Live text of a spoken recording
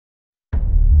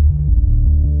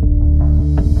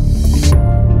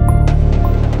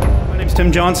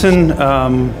Tim Johnson.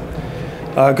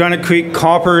 Granite Creek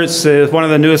Copper is one of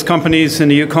the newest companies in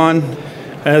the Yukon.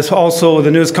 And it's also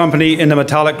the newest company in the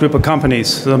metallic group of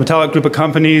companies. So the metallic group of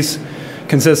companies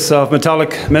consists of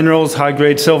metallic minerals,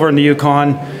 high-grade silver in the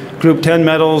Yukon, Group 10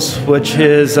 metals, which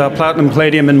is platinum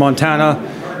palladium in Montana,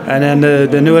 and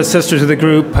then the newest sisters of the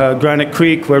group, Granite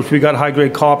Creek, where we got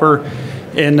high-grade copper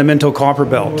in the Minto copper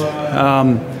belt.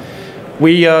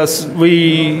 We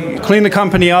cleaned the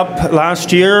company up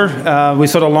last year. We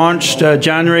sort of launched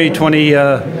January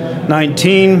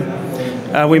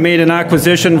 2019. We made an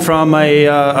acquisition from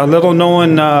a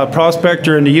little-known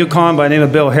prospector in the Yukon by the name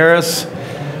of Bill Harris.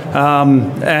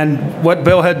 And what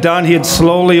Bill had done, he had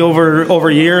slowly over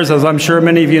years, as I'm sure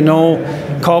many of you know,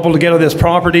 cobbled together this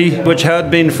property, which had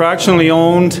been fractionally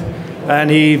owned.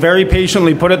 And he very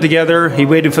patiently put it together. He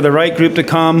waited for the right group to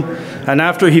come. And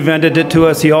after he vended it to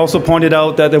us, he also pointed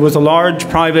out that there was a large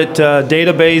private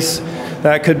database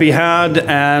that could be had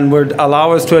and would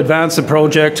allow us to advance the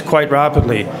project quite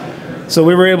rapidly. So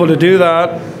we were able to do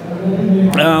that.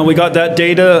 We got that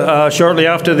data shortly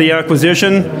after the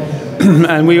acquisition,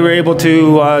 and we were able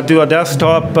to do a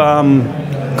desktop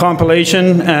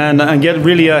compilation and get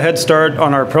really a head start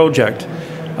on our project.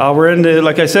 We're in the,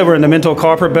 like I said, we're in the Minto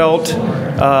copper belt,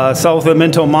 south of the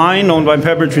Minto mine, owned by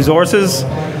Pembridge Resources.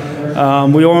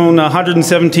 We own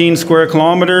 117 square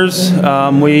kilometers.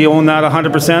 We own that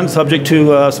 100%, subject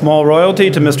to a small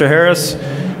royalty to Mr. Harris,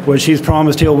 which he's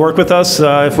promised he'll work with us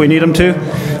if we need him to.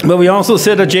 But we also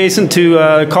sit adjacent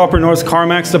to Copper North's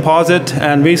Carmacks deposit,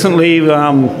 and recently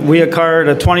we acquired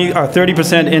a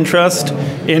 30% interest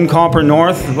in Copper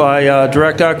North by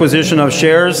direct acquisition of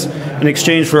shares in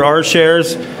exchange for our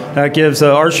shares. That gives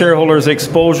our shareholders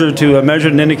exposure to a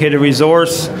measured and indicated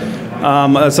resource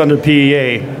that's under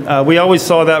PEA. We always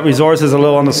saw that resource as a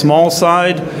little on the small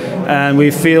side, and we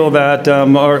feel that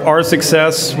our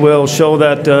success will show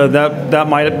that that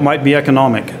might be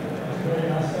economic.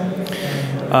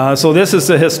 So this is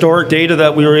the historic data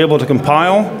that we were able to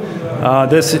compile.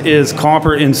 This is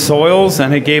copper in soils,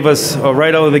 and it gave us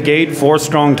right out of the gate 4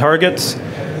 strong targets.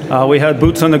 We had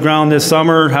boots on the ground this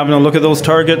summer having a look at those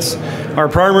targets. Our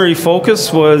primary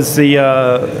focus was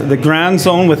the Grand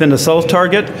Zone within the south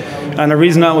target, and the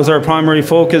reason that was our primary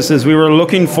focus is we were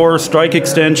looking for strike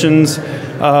extensions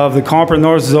of the Copper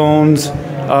North zones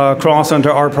across onto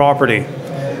our property.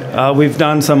 We've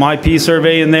done some IP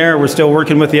survey in there. We're still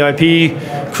working with the IP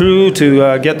crew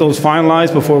to get those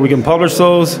finalized before we can publish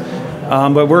those.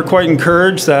 But we're quite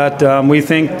encouraged that we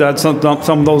think that some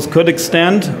of those could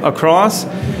extend across.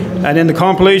 And in the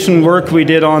compilation work we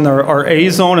did on our A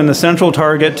zone and the central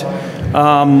target,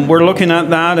 we're looking at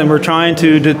that and we're trying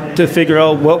to figure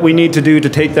out what we need to do to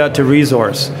take that to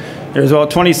resource. There's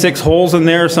about 26 holes in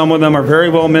there. Some of them are very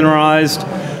well mineralized.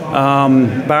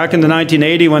 Back in the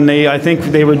 1980, when I think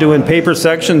they were doing paper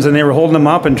sections and they were holding them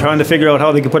up and trying to figure out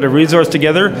how they could put a resource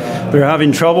together, they were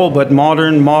having trouble, but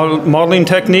modern modeling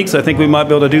techniques, I think we might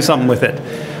be able to do something with it.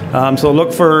 So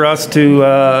look for us to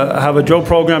have a drill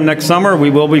program next summer. We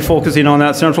will be focusing on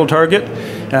that central target,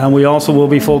 and we also will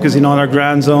be focusing on our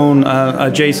Grand Zone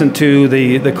adjacent to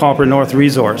the Copper North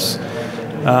resource.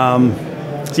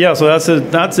 Yeah, so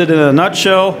that's it in a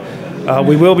nutshell.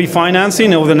 We will be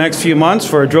financing over the next few months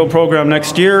for a drill program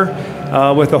next year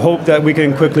with the hope that we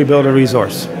can quickly build a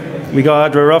resource. We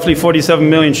got roughly 47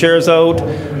 million shares out.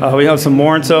 We have some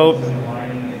warrants out.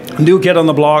 Do get on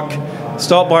the block.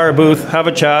 Stop by our booth, have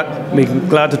a chat. We'd be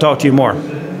glad to talk to you more.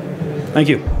 Thank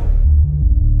you.